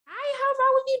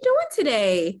are you doing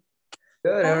today?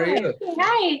 Good. How are Hi. you?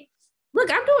 Hi. Look,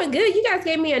 I'm doing good. You guys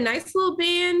gave me a nice little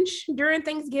binge during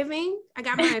Thanksgiving. I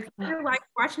got my entire life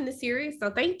watching the series, so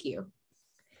thank you.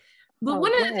 But Oh,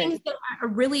 one of the good. things that I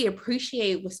really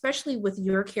appreciate, especially with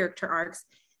your character arcs,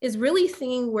 is really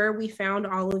seeing where we found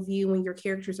all of you when your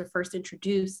characters are first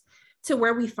introduced to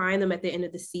where we find them at the end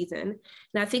of the season.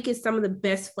 And I think it's some of the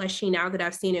best fleshing out that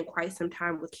I've seen in quite some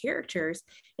time with characters.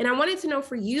 And I wanted to know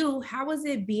for you, how was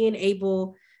it being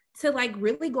able to like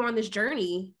really go on this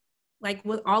journey, like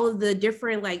with all of the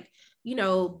different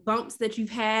bumps that you've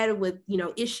had with,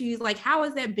 issues, like how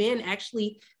has that been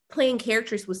actually playing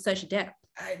characters with such depth?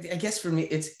 I guess for me,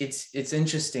 it's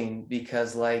interesting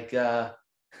because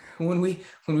when we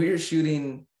were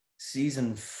shooting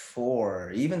season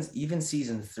 4, even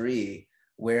season 3,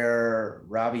 where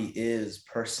Robbie is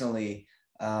personally,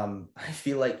 I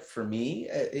feel like for me,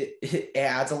 it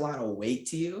adds a lot of weight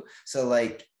to you. So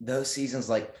like those seasons,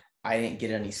 like I didn't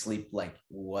get any sleep like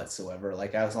whatsoever.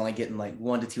 Like I was only getting like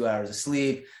 1 to 2 hours of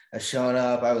sleep. I was showing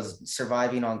up. I was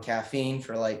surviving on caffeine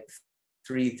for like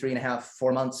three and a half,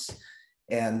 4 months.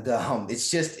 And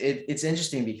it's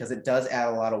interesting because it does add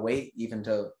a lot of weight even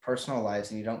to personal lives,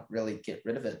 and you don't really get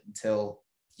rid of it until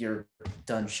you're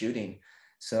done shooting.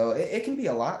 So it can be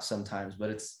a lot sometimes,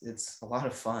 but it's a lot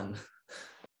of fun.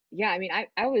 Yeah, I mean,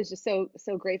 I was just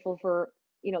so grateful for,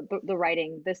 the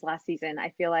writing this last season. I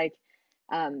feel like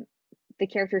um the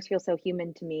characters feel so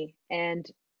human to me. And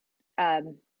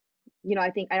um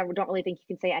I don't really think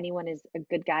you can say anyone is a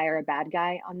good guy or a bad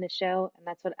guy on this show. And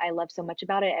that's what I love so much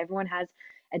about it. Everyone has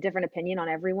a different opinion on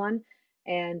everyone.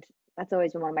 And that's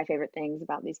always been one of my favorite things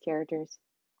about these characters.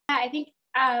 Yeah, I think,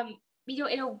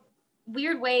 in a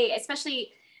weird way, especially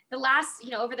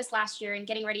over this last year and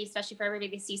getting ready, especially for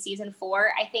everybody to see season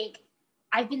 4, I think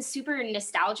I've been super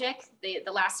nostalgic the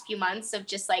last few months of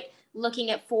just like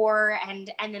looking at 4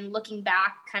 and then looking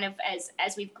back kind of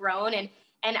as we've grown.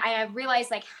 And I realized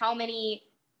like how many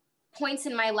points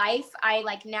in my life I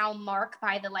like now mark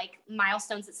by the like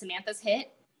milestones that Samantha's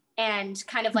hit and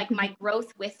kind of like my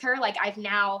growth with her. Like I've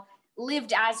now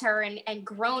lived as her and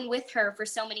grown with her for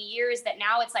so many years that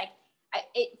now it's like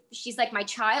she's like my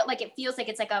child. Like it feels like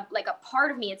it's like a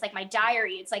part of me. It's like my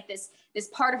diary. It's like this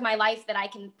part of my life that I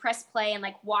can press play and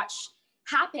like watch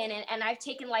happen. And I've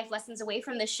taken life lessons away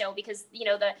from this show because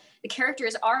the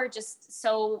characters are just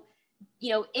so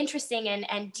interesting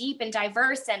and deep and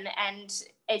diverse, and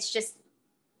it's just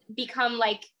become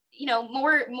like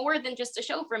more than just a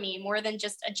show for me, more than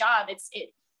just a job.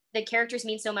 The characters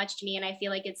mean so much to me, and I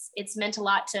feel like it's meant a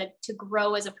lot to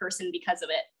grow as a person because of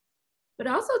it. But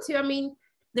also too, I mean,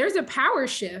 there's a power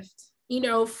shift,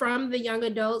 from the young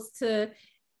adults to,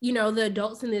 the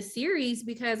adults in this series,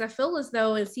 because I feel as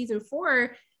though in season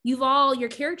 4, your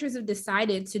characters have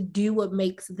decided to do what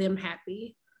makes them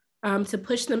happy, to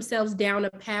push themselves down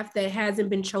a path that hasn't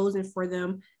been chosen for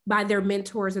them by their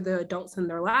mentors or the adults in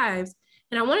their lives.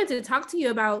 And I wanted to talk to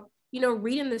you about,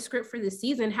 reading the script for this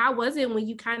season. How was it when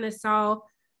you kind of saw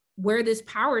where this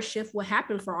power shift will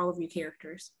happen for all of your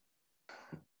characters?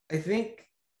 I think,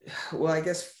 well, I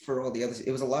guess for all the others,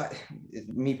 it was a lot.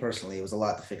 Me personally, it was a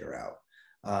lot to figure out.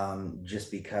 Just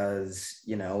because,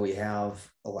 we have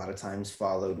a lot of times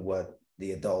followed what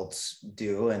the adults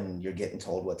do and you're getting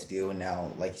told what to do. And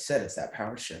now, like you said, it's that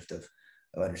power shift of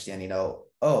understanding,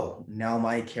 oh, now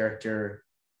my character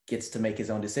gets to make his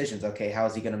own decisions. Okay, how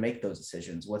is he going to make those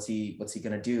decisions? What's he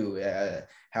going to do?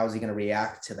 How is he going to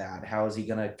react to that? How is he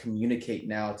going to communicate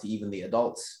now to even the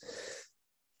adults?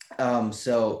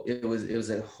 So it was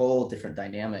a whole different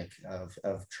dynamic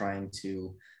of trying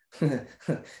to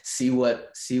see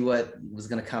what was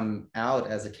going to come out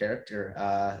as a character.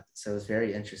 So it was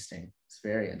very interesting. It's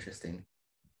very interesting.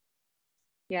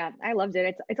 Yeah, I loved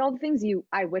it. It's all the things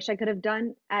I wish I could have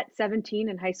done at 17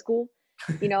 in high school.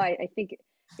 I think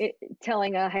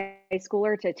telling a high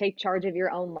schooler to take charge of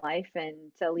your own life and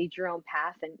to lead your own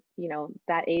path, and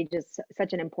that age is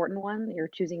such an important one.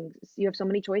 You have so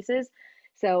many choices.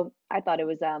 So I thought it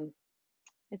was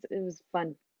it was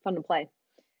fun to play.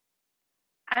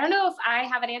 I don't know if I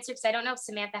have an answer because I don't know if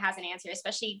Samantha has an answer,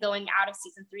 especially going out of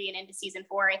season 3 and into season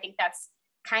 4. I think that's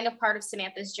kind of part of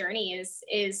Samantha's journey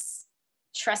is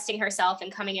trusting herself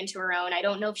and coming into her own. I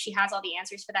don't know if she has all the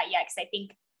answers for that yet, because I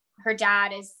think her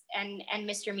dad and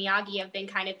Mr. Miyagi have been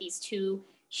kind of these two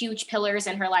huge pillars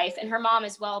in her life, and her mom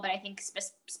as well. But I think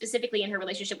specifically in her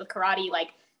relationship with karate,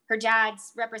 like her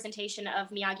dad's representation of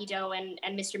Miyagi-Do and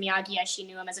Mr. Miyagi as she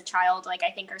knew him as a child, like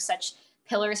I think are such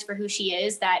pillars for who she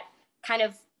is, that kind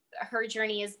of her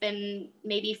journey has been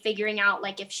maybe figuring out,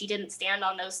 like, if she didn't stand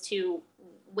on those two,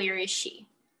 where is she?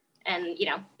 And,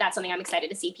 that's something I'm excited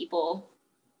to see people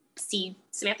see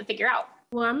Samantha figure out.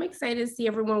 Well, I'm excited to see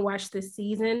everyone watch this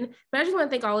season, but I just want to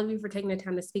thank all of you for taking the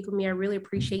time to speak with me. I really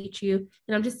appreciate you,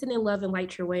 and I'm just sending love and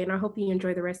light your way, and I hope you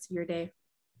enjoy the rest of your day.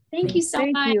 Thank you so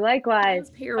much. Thank you.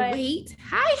 Likewise. Wait.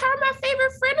 Hi, how are my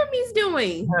favorite frenemies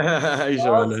doing? Hi,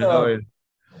 Sharonda. How are you?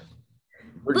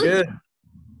 We're good.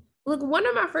 Look, one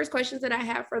of my first questions that I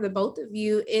have for the both of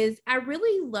you is I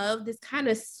really love this kind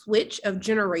of switch of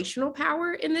generational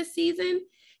power in this season.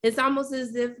 It's almost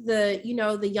as if the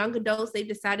young adults, they've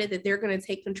decided that they're going to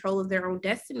take control of their own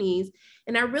destinies.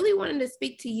 And I really wanted to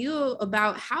speak to you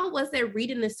about how was that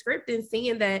reading the script and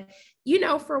seeing that,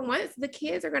 for once, the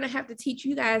kids are going to have to teach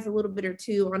you guys a little bit or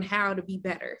two on how to be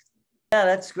better. Yeah,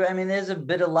 that's great. I mean, there's a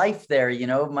bit of life there.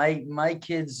 My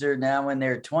kids are now in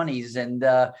their 20s, and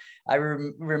I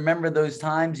remember those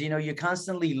times. You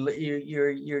constantly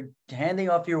you're handing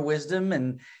off your wisdom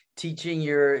and teaching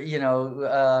your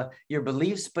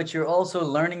beliefs, but you're also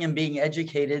learning and being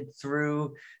educated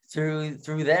through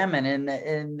them.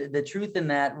 And the truth in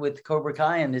that with Cobra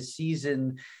Kai in this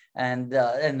season and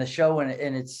the show in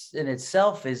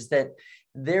itself is that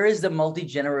there is the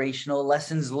multi-generational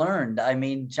lessons learned. I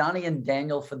mean, Johnny and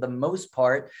Daniel, for the most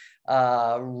part,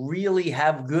 really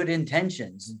have good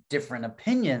intentions, different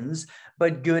opinions,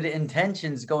 but good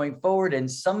intentions going forward.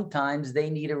 And sometimes they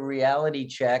need a reality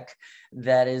check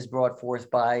that is brought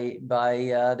forth by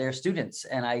their students.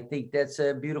 And I think that's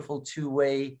a beautiful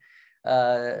two-way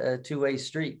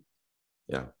street.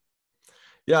 Yeah.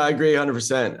 Yeah, I agree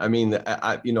 100%. I mean,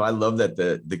 I love that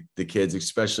the kids,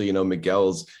 especially,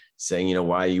 Miguel's saying,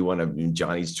 why you want to,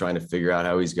 Johnny's trying to figure out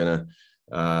how he's going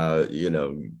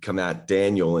to, come at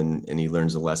Daniel, and he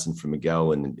learns a lesson from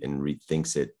Miguel and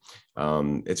rethinks it.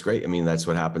 It's great. I mean, that's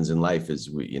what happens in life is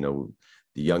the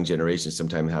young generation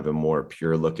sometimes have a more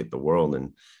pure look at the world.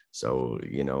 And so,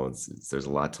 there's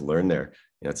a lot to learn there.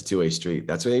 It's a two-way street.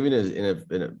 That's what even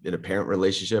in a parent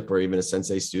relationship or even a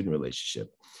sensei student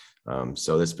relationship.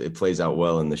 So it plays out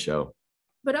well in the show.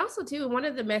 But also, too, one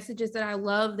of the messages that I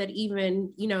love that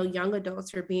even, young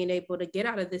adults are being able to get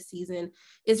out of this season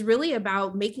is really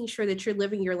about making sure that you're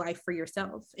living your life for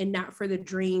yourself and not for the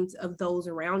dreams of those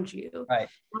around you. Right.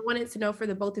 I wanted to know for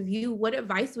the both of you, what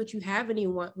advice would you have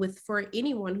for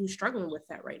anyone who's struggling with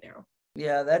that right now?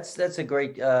 Yeah, that's a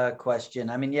great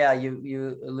question. I mean, yeah,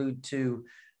 you allude to,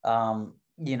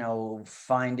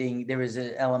 finding there is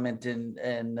an element in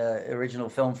the original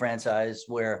film franchise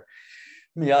where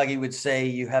Miyagi would say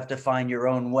you have to find your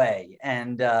own way,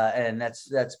 and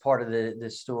that's part of the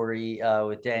story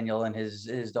with Daniel and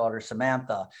his daughter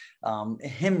Samantha.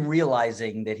 Him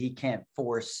realizing that he can't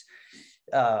force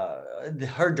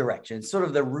her direction, sort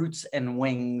of the roots and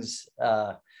wings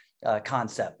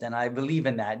concept, and I believe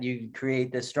in that. You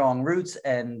create the strong roots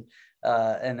and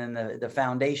then the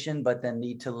foundation, but then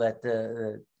need to let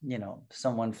the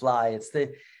someone fly.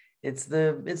 It's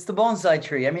the bonsai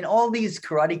tree. I mean, all these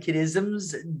Karate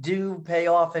Kid-isms do pay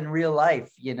off in real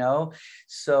life,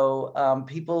 So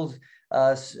people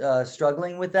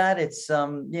struggling with that, it's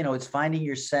it's finding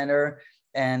your center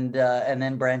and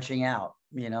then branching out.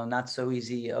 Not so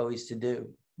easy always to do.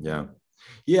 Yeah.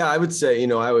 Yeah, I would say,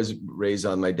 I was raised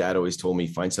on, my dad always told me,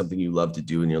 find something you love to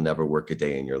do and you'll never work a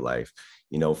day in your life.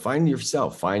 Find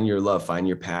yourself, find your love, find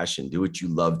your passion, do what you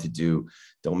love to do.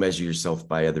 Don't measure yourself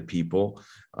by other people.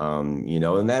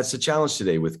 And that's a challenge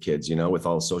today with kids, with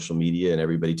all social media and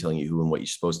everybody telling you who and what you're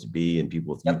supposed to be, and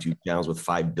people with YouTube channels with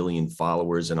 5 billion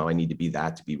followers and I need to be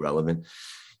that to be relevant.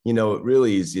 It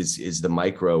really is the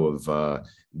micro of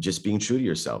just being true to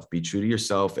yourself. Be true to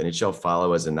yourself, and it shall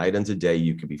follow as a night unto day.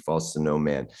 You can be false to no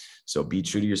man. So be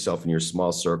true to yourself in your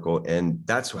small circle. And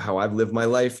that's how I've lived my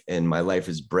life. And my life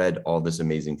has bred all this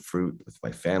amazing fruit with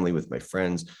my family, with my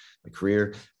friends, my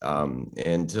career.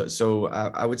 So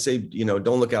I would say,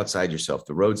 don't look outside yourself.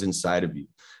 The road's inside of you.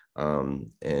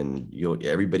 And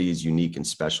everybody is unique and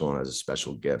special and has a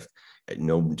special gift.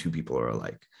 No two people are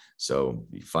alike. So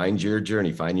find your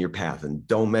journey, find your path, and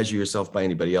don't measure yourself by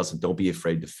anybody else, and don't be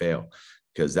afraid to fail,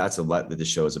 because that's a lot that the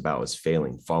show is about, is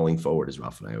failing. Falling forward, as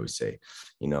Ralph and I always say.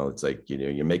 It's like,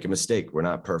 you make a mistake. We're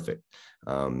not perfect.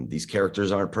 These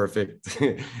characters aren't perfect.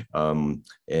 And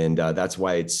that's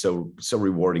why it's so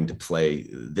rewarding to play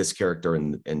this character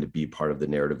and to be part of the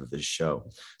narrative of this show.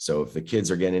 So if the kids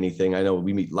are getting anything, I know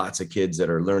we meet lots of kids that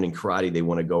are learning karate. They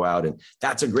want to go out, and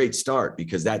that's a great start,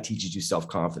 because that teaches you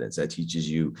self-confidence. That teaches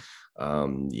you,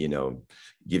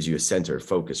 gives you a center,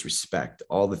 focus, respect,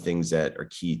 all the things that are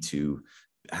key to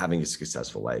having a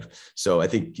successful life. So I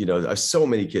think, there's so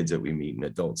many kids that we meet, and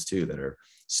adults too, that are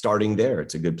starting there.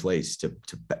 It's a good place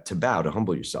to bow, to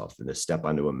humble yourself, and to step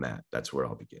onto a mat. That's where it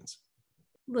all begins.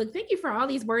 Look, thank you for all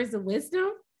these words of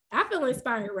wisdom. I feel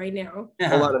inspired right now.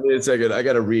 Hold on a minute, second. I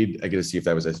gotta see if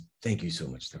that was a thank you so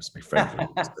much. That was my friend.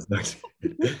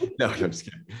 No, I'm just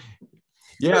kidding.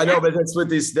 Yeah, no, but that's what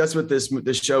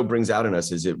this show brings out in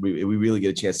us, is we really get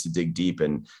a chance to dig deep,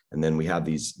 and then we have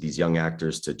these young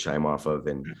actors to chime off of,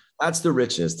 and that's the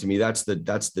richness to me. That's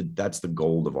the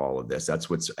gold of all of this. That's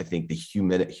what's, I think, the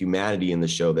humanity in the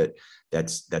show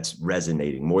that's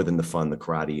resonating more than the fun, the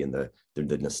karate, and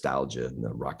the nostalgia and the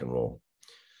rock and roll.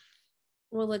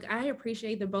 Well, look, I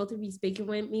appreciate the both of you speaking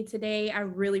with me today. I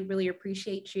really, really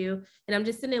appreciate you. And I'm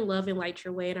just sending love and light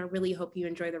your way. And I really hope you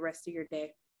enjoy the rest of your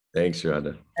day. Thanks,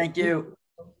 Shonda. Thank you.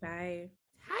 Bye.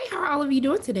 Hi, how are all of you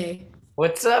doing today?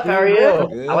 What's up? How are you?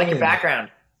 Good. I like your background.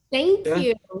 Thank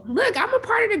you. Look, I'm a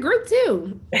part of the group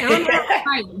too. I don't know how to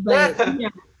fight, but yeah,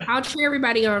 I'll cheer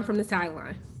everybody on from the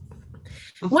sideline.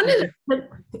 One of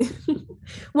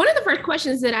the first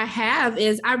questions that I have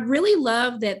is, I really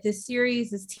love that this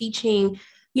series is teaching,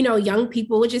 young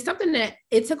people, which is something that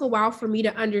it took a while for me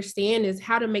to understand, is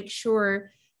how to make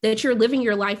sure that you're living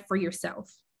your life for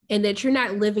yourself and that you're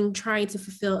not living trying to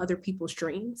fulfill other people's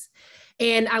dreams.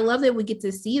 And I love that we get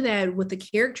to see that with the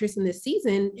characters in this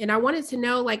season. And I wanted to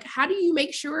know, how do you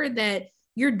make sure that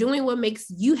you're doing what makes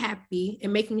you happy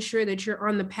and making sure that you're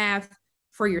on the path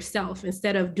for yourself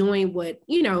instead of doing what,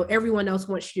 everyone else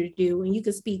wants you to do? And you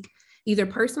can speak either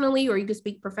personally or you can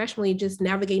speak professionally, just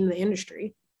navigating the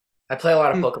industry. I play a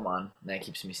lot of Pokemon, and that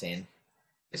keeps me sane.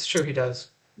 It's true, he does.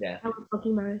 Yeah. I love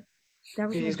Pokemon.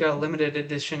 He's got a limited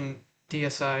edition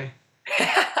DSi.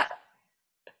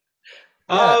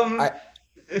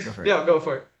 Go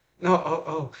for it.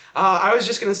 No, I was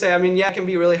just gonna say, it can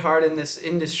be really hard in this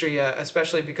industry,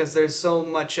 especially because there's so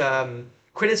much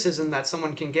criticism that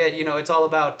someone can get. It's all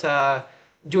about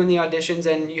doing the auditions,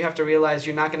 and you have to realize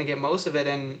you're not going to get most of it,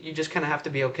 and you just kind of have to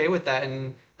be okay with that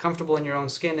and comfortable in your own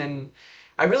skin. And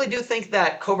I really do think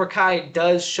that Cobra Kai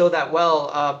does show that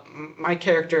well. My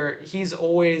character, he's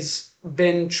always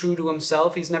been true to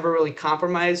himself. He's never really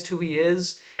compromised who he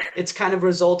is. It's kind of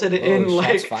resulted in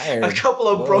a couple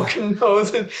of broken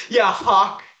noses. Yeah,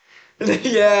 Hawk.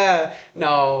 Yeah,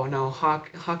 no,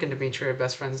 Hawk and Dimitri are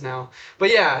best friends now.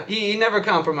 But yeah, he never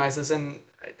compromises, and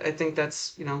I think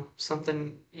that's,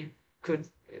 something you could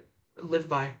live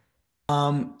by.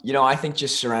 I think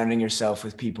just surrounding yourself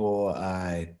with people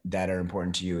that are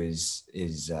important to you is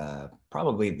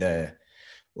probably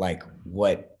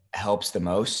what helps the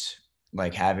most.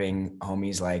 Like having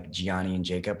homies like Gianni and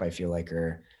Jacob, I feel like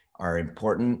are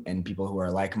important, and people who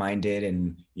are like-minded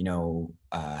and,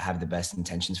 have the best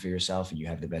intentions for yourself and you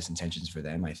have the best intentions for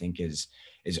them, I think is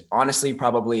honestly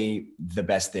probably the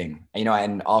best thing.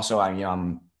 And also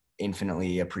I'm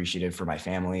infinitely appreciative for my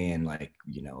family and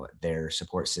their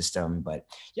support system. But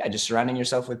yeah, just surrounding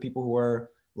yourself with people who are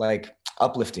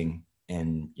uplifting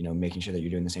and, making sure that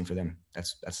you're doing the same for them.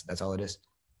 That's all it is.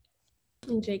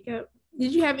 And Jacob,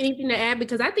 did you have anything to add?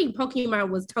 Because I think Pokemon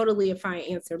was totally a fine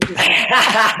answer.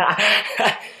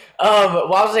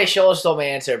 Well, I was say Xolo stole my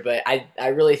answer, but I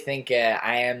really think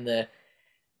I am the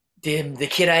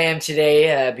kid I am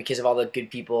today because of all the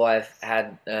good people I've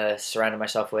had surrounded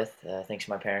myself with, thanks to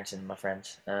my parents and my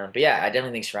friends. But yeah, I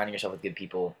definitely think surrounding yourself with good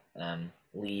people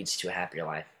leads to a happier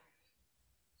life.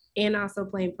 And also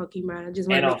playing Pokemon.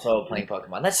 Playing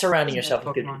Pokemon. That's surrounding yourself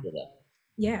with good people, though.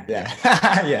 Yeah.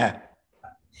 Yeah.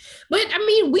 But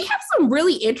we have some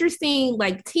really interesting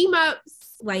team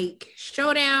ups,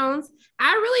 showdowns.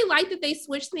 I really like that they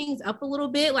switched things up a little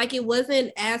bit. It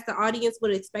wasn't as the audience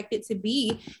would expect it to be.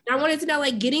 And I wanted to know,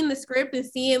 getting the script and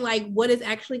seeing what is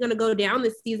actually going to go down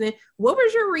this season. What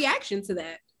was your reaction to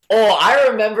that? Oh, I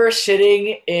remember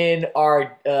sitting in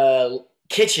our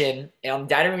kitchen on the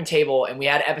dining room table, and we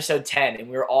had episode 10, and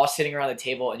we were all sitting around the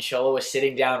table, and Xolo was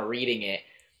sitting down reading it.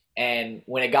 And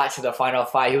when it got to the final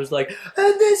fight, he was like,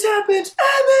 and this happens,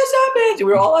 and this happens. And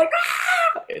we were all like, ah!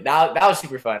 That was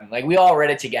super fun. We all read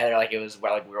it together it was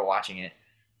we were watching it.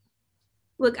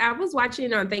 Look, I was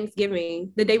watching on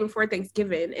Thanksgiving, the day before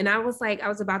Thanksgiving, and I was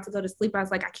about to go to sleep. I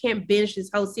was like, I can't binge this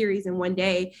whole series in one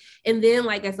day. And then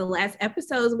as the last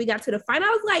episodes, we got to the final,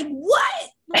 I was like, what?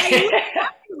 What's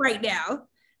happening right now?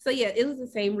 So yeah, it was the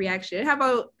same reaction. How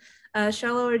about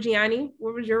Xolo or Gianni?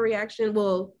 What was your reaction?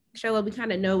 Well, Xolo, we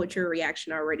kind of know what your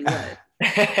reaction already was.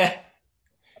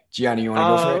 Gianni, you want to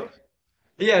go for it?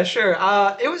 Yeah, sure.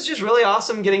 It was just really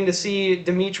awesome getting to see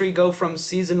Dimitri go from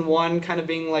season 1 kind of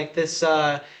being this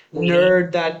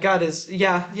nerd that got his, a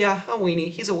weenie.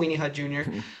 He's a weenie hut junior.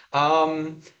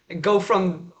 Go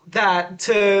from that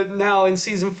to now in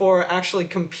season 4 actually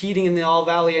competing in the All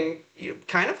Valley and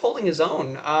kind of holding his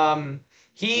own. I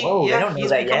don't know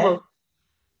that yet.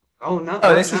 Oh, no.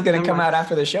 Oh, this is going to come out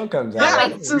after the show comes out.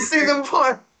 Yeah, it's in season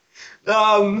 4.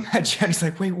 Jen's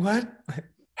like, wait, what?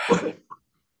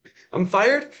 I'm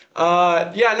fired.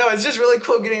 Yeah, no, it's just really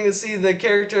cool getting to see the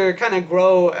character kind of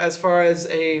grow as far as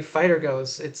a fighter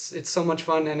goes. It's so much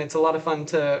fun, and it's a lot of fun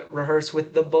to rehearse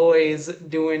with the boys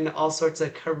doing all sorts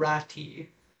of karate.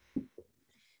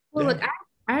 Well, look,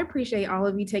 I appreciate all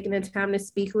of you taking the time to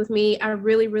speak with me. I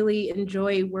really, really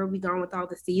enjoy where we've gone with all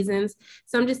the seasons.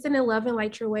 So I'm just sending love and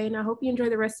light your way, and I hope you enjoy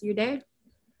the rest of your day.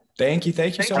 Thank you so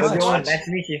much. Nice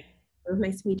to meet you.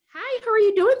 Nice to meet you. Hi, how are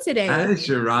you doing today? Hey,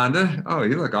 Sharonda. Oh,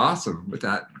 you look awesome with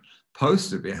that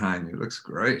poster behind you. Looks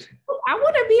great. I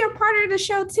want to be a part of the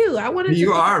show too.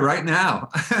 You are right now.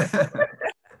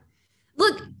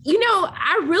 Look,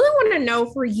 I really want to know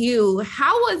for you,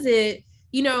 how was it,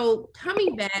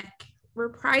 coming back,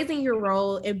 reprising your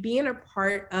role and being a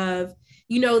part of,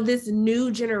 this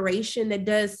new generation that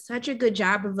does such a good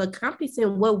job of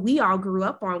encompassing what we all grew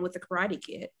up on with the Karate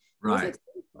Kid. Right.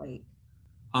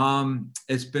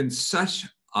 It's been such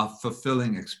a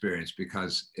fulfilling experience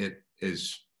because it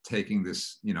is taking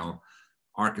this,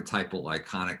 archetypal,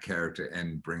 iconic character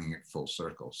and bringing it full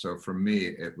circle. So for me,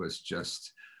 it was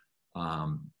just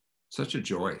such a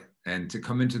joy. And to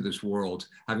come into this world,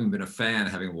 having been a fan,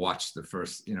 having watched the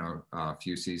first,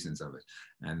 few seasons of it,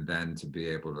 and then to be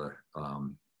able to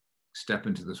step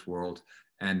into this world,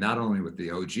 and not only with the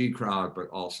OG crowd, but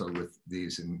also with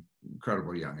these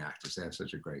incredible young actors. They have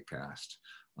such a great cast.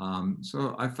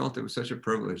 So I felt it was such a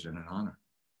privilege and an honor.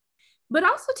 But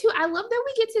also too, I love that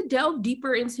we get to delve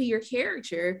deeper into your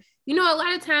character. A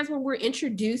lot of times when we're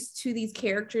introduced to these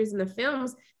characters in the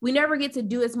films, we never get to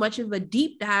do as much of a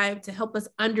deep dive to help us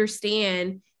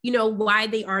understand, why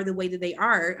they are the way that they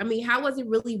are. I mean, how was it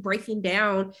really breaking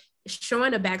down,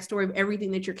 showing a backstory of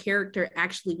everything that your character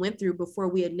actually went through before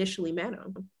we initially met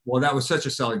him? Well, that was such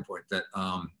a selling point that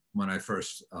when I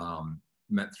first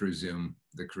met through Zoom,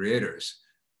 the creators,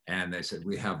 and they said,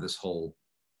 we have this whole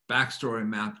backstory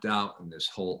mapped out and this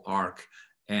whole arc.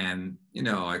 And,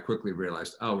 I quickly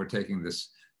realized, we're taking this,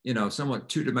 somewhat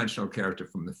two-dimensional character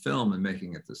from the film and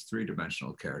making it this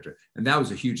three-dimensional character. And that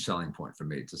was a huge selling point for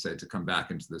me to come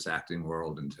back into this acting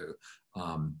world and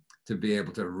to be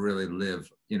able to really live,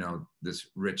 this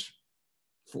rich,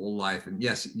 full life. And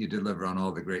yes, you deliver on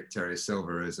all the great Terry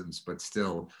Silverisms, but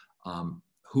still,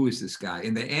 who is this guy?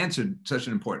 And they answered such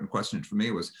an important question for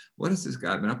me was, what has this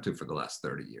guy been up to for the last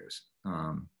 30 years?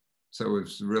 So it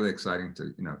was really exciting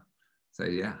to,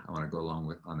 say, yeah, I want to go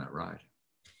along on that ride.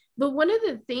 But one of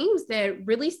the things that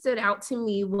really stood out to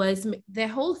me was the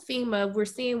whole theme of we're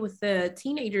seeing with the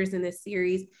teenagers in this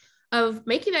series of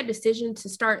making that decision to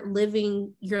start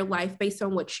living your life based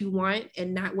on what you want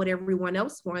and not what everyone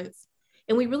else wants.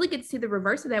 And we really get to see the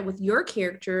reverse of that with your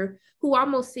character, who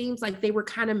almost seems like they were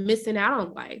kind of missing out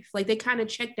on life. Like they kind of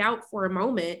checked out for a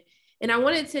moment. And I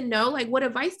wanted to know, what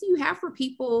advice do you have for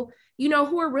people,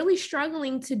 who are really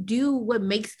struggling to do what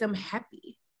makes them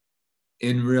happy?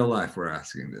 In real life, we're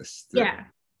asking this. Yeah.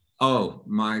 Oh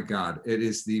my God, it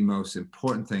is the most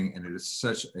important thing. And it is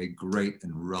such a great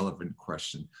and relevant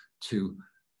question to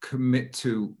commit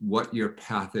to what your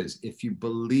path is. If you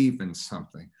believe in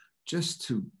something, just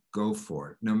to go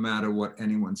for it, no matter what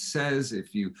anyone says.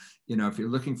 If you're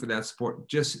looking for that support,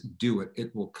 just do it.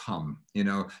 It will come.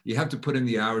 You have to put in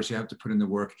the hours, you have to put in the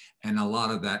work. And a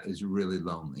lot of that is really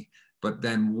lonely. But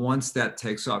then once that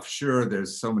takes off, sure,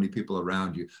 there's so many people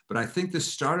around you. But I think the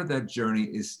start of that journey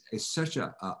is such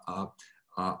a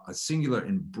singular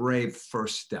and brave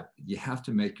first step. You have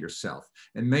to make yourself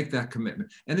and make that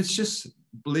commitment. And it's just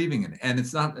believing in it. And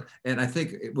it's not, and I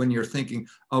think when you're thinking,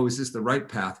 oh, is this the right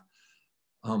path?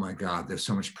 Oh my God, there's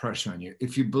so much pressure on you.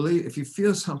 If you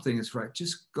feel something is right,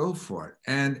 just go for it.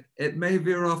 And it may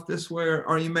veer off this way,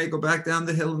 or you may go back down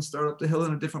the hill and start up the hill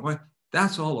in a different way.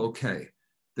 That's all okay.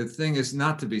 The thing is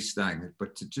not to be stagnant,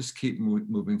 but to just keep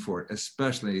moving forward,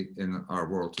 especially in our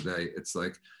world today. It's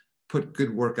like, put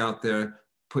good work out there,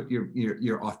 put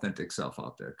your authentic self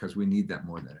out there, because we need that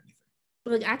more than anything.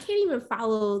 Look, I can't even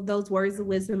follow those words of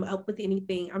wisdom up with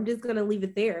anything. I'm just going to leave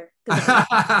it there.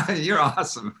 You're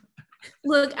awesome.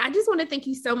 Look, I just want to thank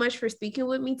you so much for speaking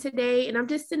with me today. And I'm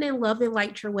just sending love and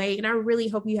light your way. And I really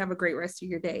hope you have a great rest of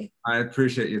your day. I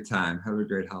appreciate your time. Have a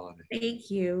great holiday. Thank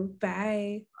you.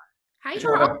 Bye. Hi,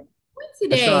 Sharonda.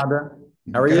 Today. Hey, Sharonda.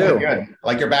 How are you? Good. I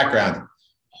like your background.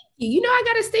 I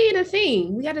got to stay in a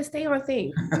theme. We got to stay on a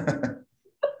theme.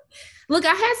 Look,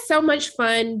 I had so much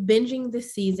fun binging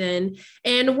this season.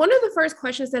 And one of the first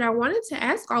questions that I wanted to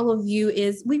ask all of you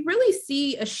is, we really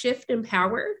see a shift in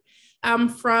power.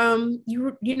 from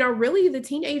really the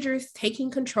teenagers taking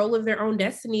control of their own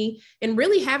destiny and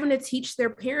really having to teach their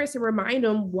parents and remind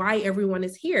them why everyone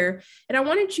is here. And I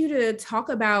wanted you to talk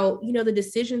about, the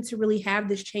decision to really have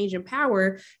this change in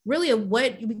power, really of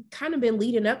what we've kind of been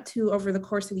leading up to over the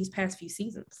course of these past few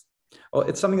seasons. Well,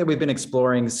 it's something that we've been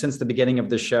exploring since the beginning of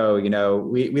the show.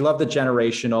 We love the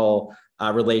generational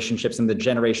relationships and the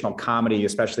generational comedy,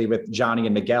 especially with Johnny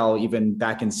and Miguel, even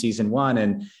back in season 1.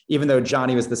 And even though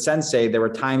Johnny was the sensei, there were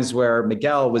times where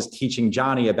Miguel was teaching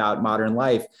Johnny about modern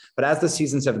life. But as the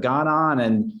seasons have gone on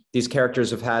and these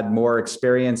characters have had more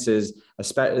experiences,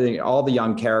 especially all the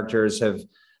young characters have,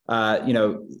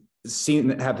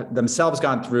 have themselves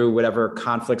gone through whatever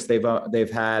conflicts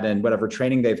they've had and whatever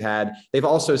training they've had. They've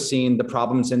also seen the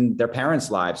problems in their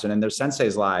parents' lives and in their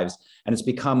sensei's lives. And it's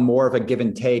become more of a give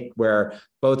and take where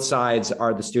both sides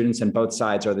are the students and both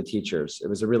sides are the teachers. It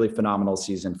was a really phenomenal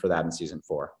season for that in season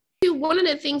 4. One of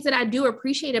the things that I do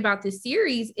appreciate about this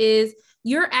series is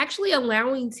you're actually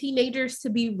allowing teenagers to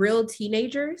be real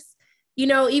teenagers.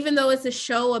 Even though it's a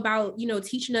show about,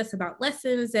 teaching us about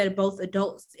lessons that both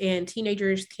adults and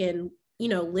teenagers can,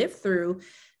 live through.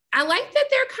 I like that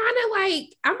they're kind of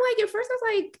like, I'm like, at first I was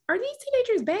like, are these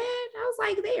teenagers bad? I was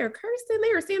like, they are cursing,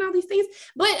 they are saying all these things,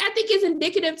 but I think it's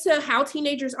indicative to how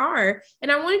teenagers are.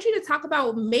 And I wanted you to talk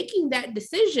about making that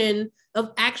decision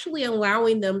of actually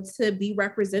allowing them to be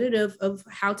representative of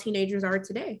how teenagers are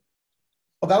today.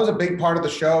 Well, that was a big part of the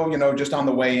show, just on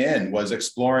the way in, was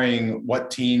exploring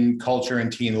what teen culture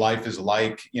and teen life is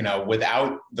like,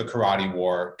 without the karate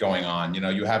war going on.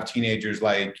 You have teenagers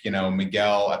like,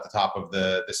 Miguel at the top of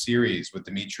the series with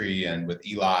Dimitri and with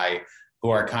Eli, who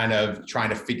are kind of trying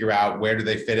to figure out where do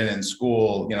they fit in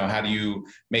school? How do you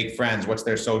make friends? What's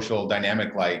their social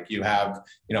dynamic like? You have,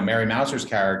 Mary Mouser's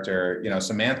character,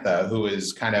 Samantha, who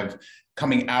is kind of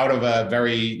coming out of a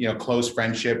very close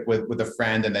friendship with a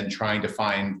friend and then trying to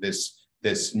find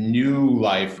this new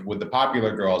life with the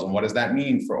popular girls, and what does that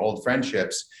mean for old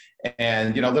friendships?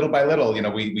 And little by little,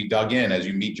 we dug in. As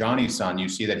you meet Johnny's son, you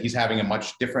see that he's having a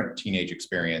much different teenage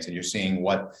experience, and you're seeing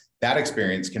what that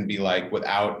experience can be like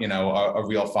without a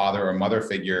real father or mother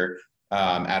figure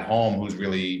at home who's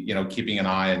really keeping an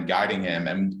eye and guiding him.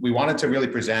 And we wanted to really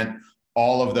present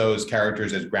all of those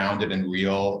characters as grounded and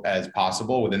real as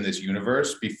possible within this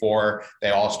universe before they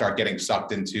all start getting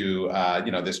sucked into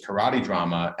this karate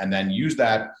drama, and then use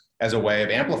that as a way of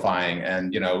amplifying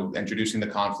and introducing the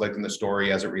conflict in the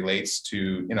story as it relates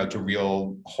to to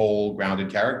real, whole, grounded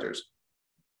characters.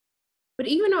 But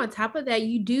even on top of that,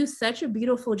 you do such a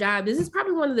beautiful job. This is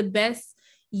probably one of the best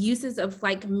uses of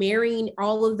like marrying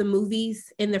all of the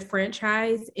movies in the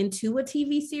franchise into a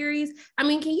TV series. I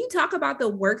mean, can you talk about the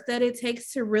work that it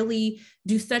takes to really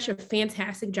do such a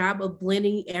fantastic job of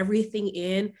blending everything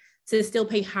in to still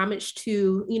pay homage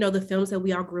to, the films that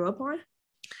we all grew up on?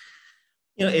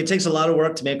 It takes a lot of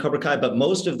work to make Cobra Kai, but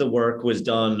most of the work was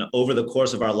done over the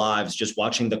course of our lives, just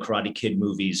watching the Karate Kid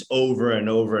movies over and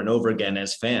over and over again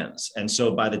as fans. And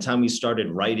so by the time we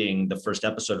started writing the first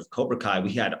episode of Cobra Kai,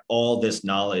 we had all this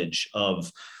knowledge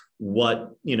of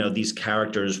what these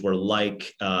characters were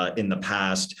like in the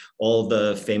past, all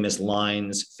the famous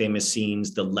lines, famous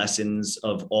scenes, the lessons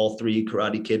of all 3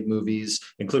 Karate Kid movies,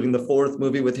 including the 4th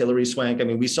movie with Hilary Swank. I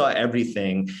mean, we saw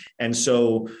everything. And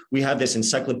so we have this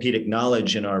encyclopedic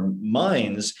knowledge in our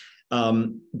minds.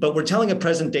 But we're telling a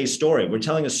present day story. We're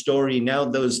telling a story now.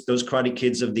 Those Karate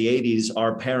Kids of the 80s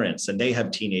are parents and they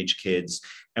have teenage kids.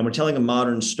 And we're telling a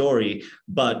modern story,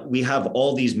 but we have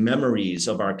all these memories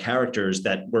of our characters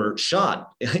that were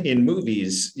shot in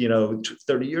movies,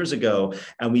 30 years ago.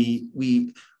 And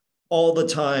we all the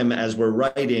time as we're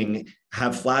writing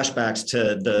have flashbacks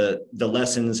to the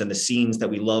lessons and the scenes that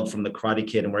we love from the Karate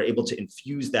Kid. And we're able to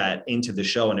infuse that into the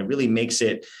show. And it really makes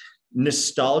it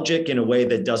nostalgic in a way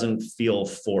that doesn't feel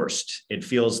forced. It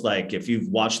feels like if you've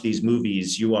watched these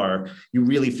movies, you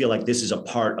really feel like this is a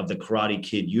part of the Karate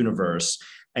Kid universe.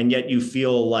 And yet you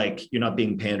feel like you're not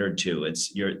being pandered to.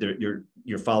 It's you're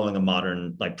following a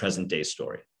modern, like, present day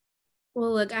story.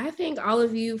 Well, look, I thank all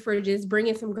of you for just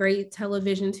bringing some great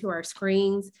television to our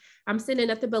screens. I'm sending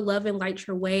nothing but love and light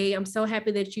your way. I'm so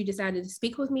happy that you decided to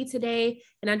speak with me today.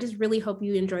 And I just really hope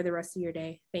you enjoy the rest of your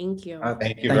day. Thank you.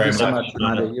 Thank you very much. Thank you so much,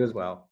 Amanda. You as well.